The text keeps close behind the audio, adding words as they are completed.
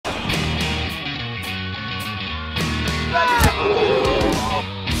Hola.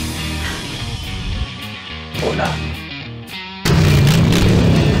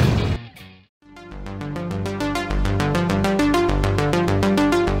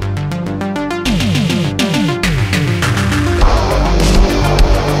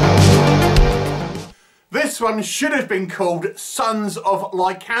 This one should have been called Sons of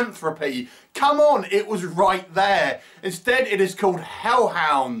Lycanthropy. Come on, it was right there. Instead, it is called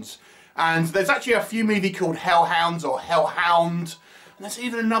Hellhounds. And there's actually a few movies called Hell Hounds or Hell Hound. And there's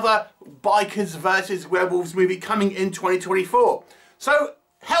even another Bikers versus Werewolves movie coming in 2024. So,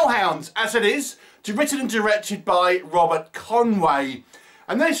 Hellhounds, as it is, written and directed by Robert Conway.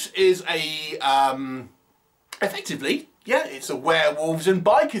 And this is a, effectively, yeah, it's a werewolves and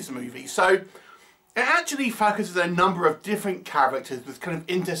bikers movie. So, it actually focuses on a number of different characters with kind of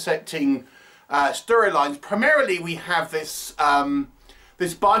intersecting storylines. Primarily, we have this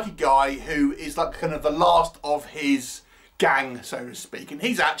this biker guy who is like kind of the last of his gang, so to speak, and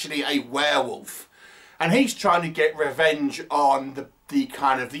he's actually a werewolf, and he's trying to get revenge on the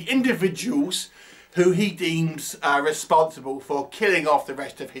kind of the individuals who he deems responsible for killing off the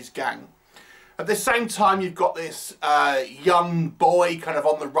rest of his gang. At the same time, you've got this young boy kind of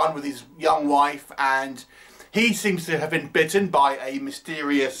on the run with his young wife, and he seems to have been bitten by a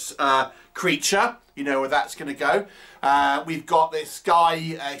mysterious creature. You know where that's going to go. We've got this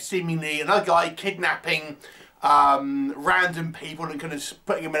guy, seemingly another guy, kidnapping random people and kind of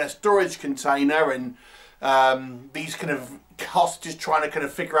putting them in a storage container, and these kind of hostages trying to kind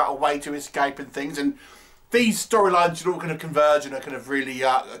of figure out a way to escape and things. And these storylines are all kind of converge and are kind of really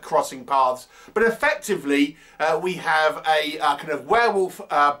crossing paths. But effectively, we have a kind of werewolf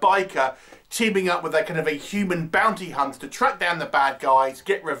biker teaming up with a kind of a human bounty hunter to track down the bad guys,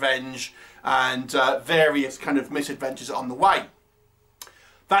 get revenge, and various kind of misadventures on the way.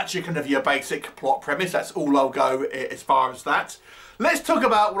 That's your kind of your basic plot premise. That's all I'll go as far as that. Let's talk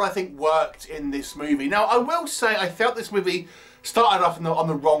about what I think worked in this movie. Now, I will say I felt this movie started off on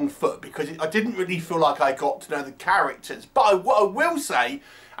the wrong foot because I didn't really feel like I got to know the characters. But what I will say,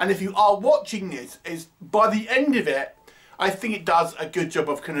 and if you are watching this, is by the end of it, I think it does a good job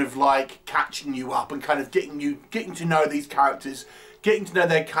of kind of like catching you up and kind of getting to know these characters, getting to know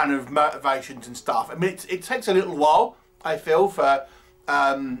their kind of motivations and stuff. I mean, it takes a little while, I feel, for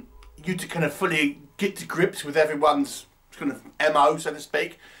you to kind of fully get to grips with everyone's kind of MO, so to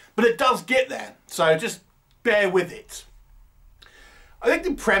speak. But it does get there, so just bear with it. I think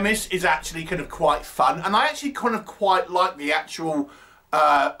the premise is actually kind of quite fun, and I actually kind of quite like the actual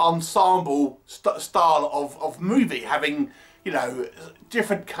ensemble style of movie, having, you know,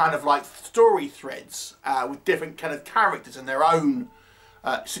 different kind of like story threads with different kind of characters and their own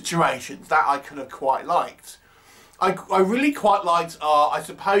situations. That I kind of quite liked. I really quite liked our, I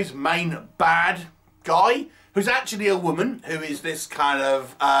suppose, main bad guy, who's actually a woman, who is this kind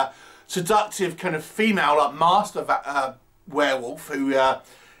of seductive kind of female like master werewolf, who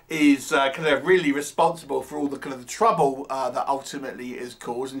is kind of really responsible for all the kind of the trouble that ultimately is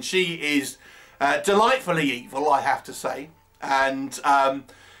caused, and she is delightfully evil, I have to say, and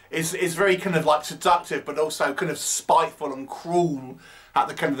is very kind of like seductive, but also kind of spiteful and cruel at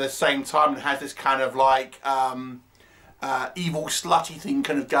the kind of the same time, and has this kind of like evil slutty thing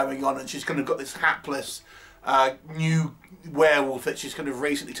kind of going on, and she's kind of got this hapless new werewolf that she's kind of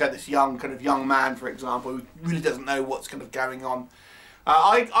recently turned this young man, for example, who really doesn't know what's kind of going on.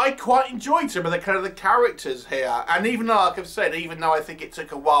 I quite enjoyed some of the kind of the characters here, and even though, like I've said, even though I think it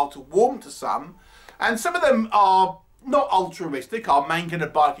took a while to warm to some, and some of them are not altruistic. Our main kind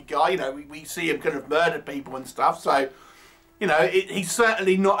of biker guy, you know, we see him kind of murder people and stuff, so, you know, he's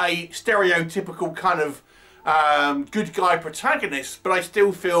certainly not a stereotypical kind of good guy protagonist, but I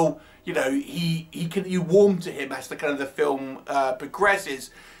still feel, you know, you warm to him as the kind of the film progresses,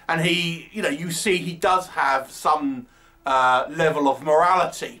 and he, you know, you see he does have some level of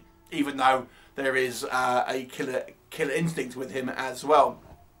morality, even though there is a killer instinct with him as well.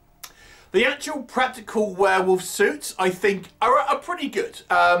 The actual practical werewolf suits, I think, are pretty good.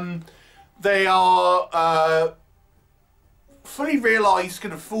 They are fully realised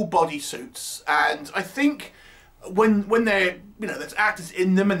kind of full body suits, and I think when they're, you know, there's actors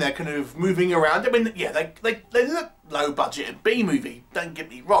in them and they're kind of moving around. I mean, yeah, they look low budget and B movie. Don't get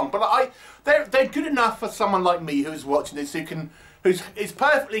me wrong, but they're good enough for someone like me who's watching this, who's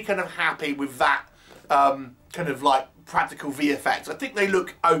perfectly kind of happy with that kind of like practical VFX. I think they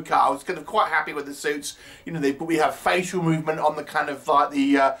look okay. I was kind of quite happy with the suits. You know, we have facial movement on the kind of like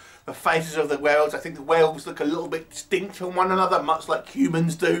the faces of the werewolves. I think the werewolves look a little bit distinct from one another, much like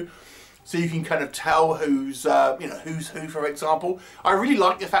humans do. so you can kind of tell who's you know, who's who, for example. I really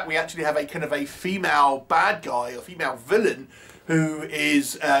like the fact we actually have a kind of a female bad guy, or female villain, who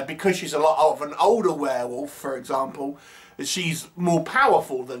is, because she's a lot of an older werewolf, for example, she's more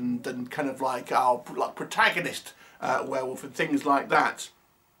powerful than kind of like our protagonist werewolf and things like that.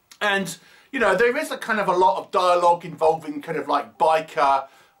 And, you know, there is a kind of a lot of dialogue involving kind of like biker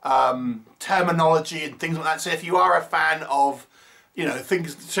terminology and things like that. So if you are a fan of, you know,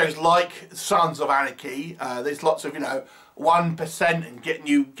 shows like Sons of Anarchy, there's lots of, you know, 1% and getting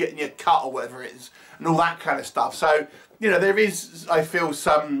you cut or whatever it is, and all that kind of stuff. So, you know, there is, I feel,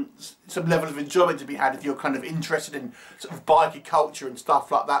 some level of enjoyment to be had if you're kind of interested in sort of biker culture and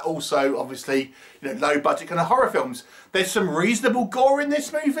stuff like that. Also, obviously, you know, low budget kind of horror films. There's some reasonable gore in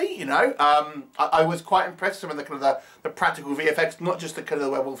this movie, you know. I was quite impressed with some of the kind of the practical VFX, not just the kind of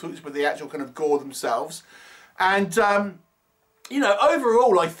the werewolf suits, but the actual kind of gore themselves. And you know,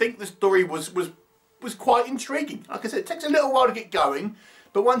 overall, I think the story was quite intriguing. Like I said, it takes a little while to get going,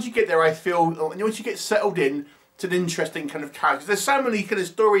 but once you get there, I feel, once you get settled in, it's an interesting kind of character. There's so many kind of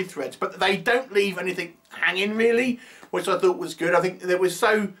story threads, but they don't leave anything hanging really, which I thought was good. I think they were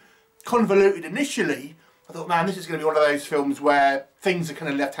so convoluted initially. I thought, man, this is going to be one of those films where things are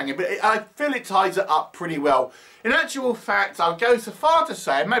kind of left hanging, but I feel it ties it up pretty well. In actual fact, I'll go so far to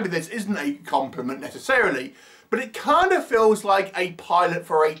say, and maybe this isn't a compliment necessarily, but it kind of feels like a pilot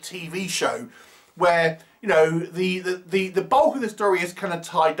for a TV show where, you know, the bulk of the story is kind of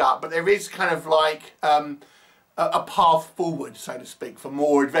tied up, but there is kind of like a path forward, so to speak, for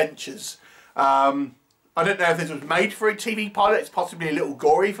more adventures. I don't know if this was made for a TV pilot. It's possibly a little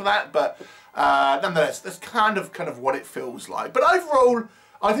gory for that, but nonetheless, that's kind of what it feels like. But overall,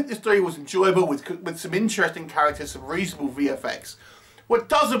 I think the story was enjoyable with some interesting characters, some reasonable VFX. What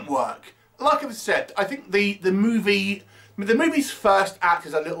doesn't work, like I've said, I think the movie's first act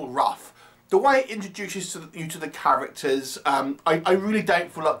is a little rough. The way it introduces you to the characters, I really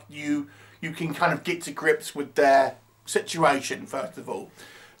don't feel like you can kind of get to grips with their situation, first of all.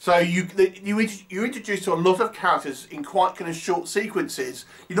 So you're introduced to a lot of characters in quite kind of short sequences.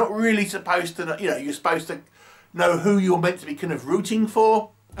 You're not really supposed to, you know, you're supposed to know who you're meant to be kind of rooting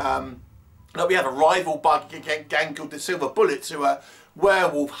for. Like we have a rival biker gang called the Silver Bullets, who are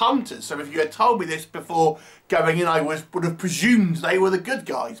werewolf hunters. So if you had told me this before going in, I would have presumed they were the good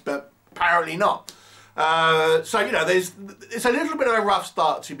guys, but apparently not. So, you know, it's a little bit of a rough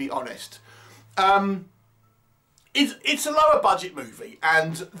start, to be honest. It's a lower budget movie,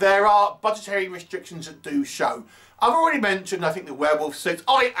 and there are budgetary restrictions that do show. I've already mentioned, I think, the werewolf suits.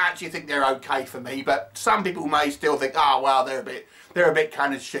 I actually think they're okay for me, but some people may still think, oh, well, they're a bit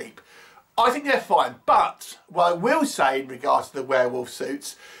kind of cheap. I think they're fine, but what I will say in regards to the werewolf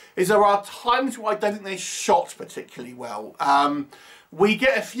suits is there are times where I don't think they're shot particularly well. We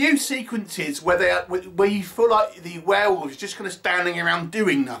get a few sequences where you feel like the werewolf is just kind of standing around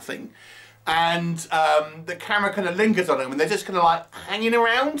doing nothing, and the camera kind of lingers on them, and they're just kind of like hanging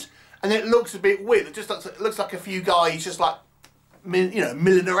around, and it looks a bit weird. It looks like a few guys just like, you know,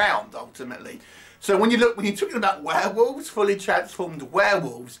 milling around ultimately. So when you're talking about werewolves, fully transformed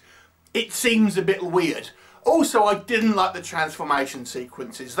werewolves, it seems a bit weird. Also, I didn't like the transformation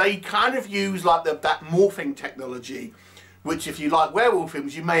sequences. They kind of use like that morphing technology, which if you like werewolf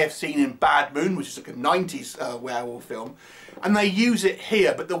films, you may have seen in Bad Moon, which is like a 90s werewolf film. And they use it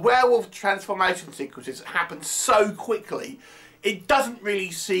here, but the werewolf transformation sequences happen so quickly, it doesn't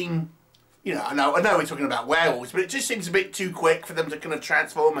really seem, you know, I know we're talking about werewolves, but it just seems a bit too quick for them to kind of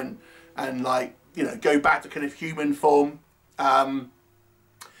transform and like, you know, go back to kind of human form.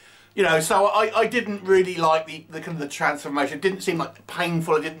 You know, so I didn't really like the kind of the transformation. It didn't seem like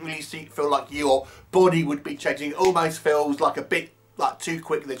painful. It didn't really feel like your body would be changing. It almost feels like a bit like too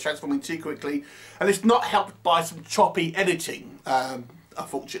quick. They're transforming too quickly, and it's not helped by some choppy editing,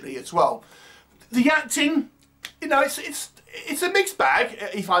 unfortunately, as well. The acting, you know, it's a mixed bag.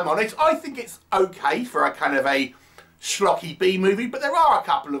 If I'm honest, I think it's okay for a kind of a schlocky B movie, but there are a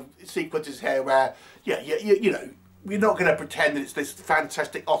couple of sequences here where, yeah, you know. We're not going to pretend that it's this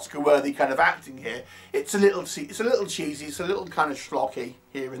fantastic Oscar-worthy kind of acting here. It's a little cheesy. It's a little kind of schlocky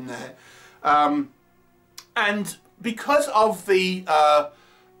here and there, and because of the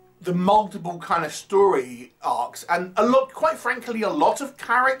multiple kind of story arcs and quite frankly, a lot of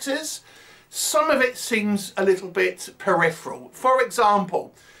characters, some of it seems a little bit peripheral. For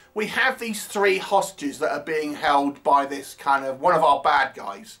example, we have these 3 hostages that are being held by this kind of one of our bad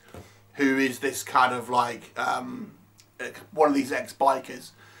guys, who is this kind of like one of these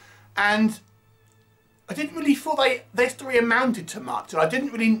ex-bikers, and I didn't really feel their story amounted to much, and I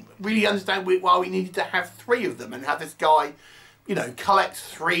didn't really understand why we needed to have 3 of them and have this guy, you know, collect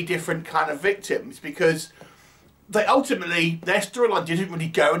 3 different kind of victims, because they ultimately, their storyline didn't really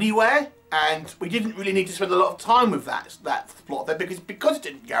go anywhere, and we didn't really need to spend a lot of time with that plot there, because it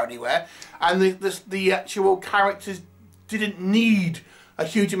didn't go anywhere, and the actual characters didn't need a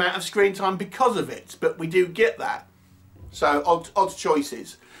huge amount of screen time because of it, but we do get that. So odd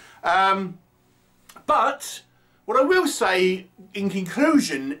choices. But what I will say in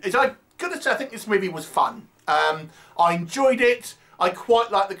conclusion is I think this movie was fun. I enjoyed it. I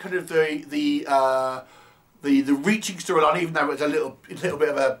quite like the kind of the reaching storyline, even though it was a little bit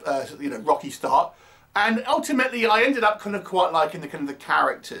of a you know, rocky start. And ultimately, I ended up kind of quite liking the kind of the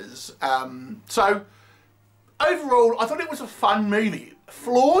characters. So overall, I thought it was a fun movie,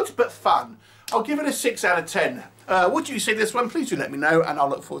 flawed but fun. I'll give it a 6 out of 10. What do you see this one? Please do let me know, and I'll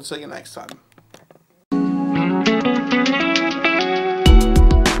look forward to seeing you next time.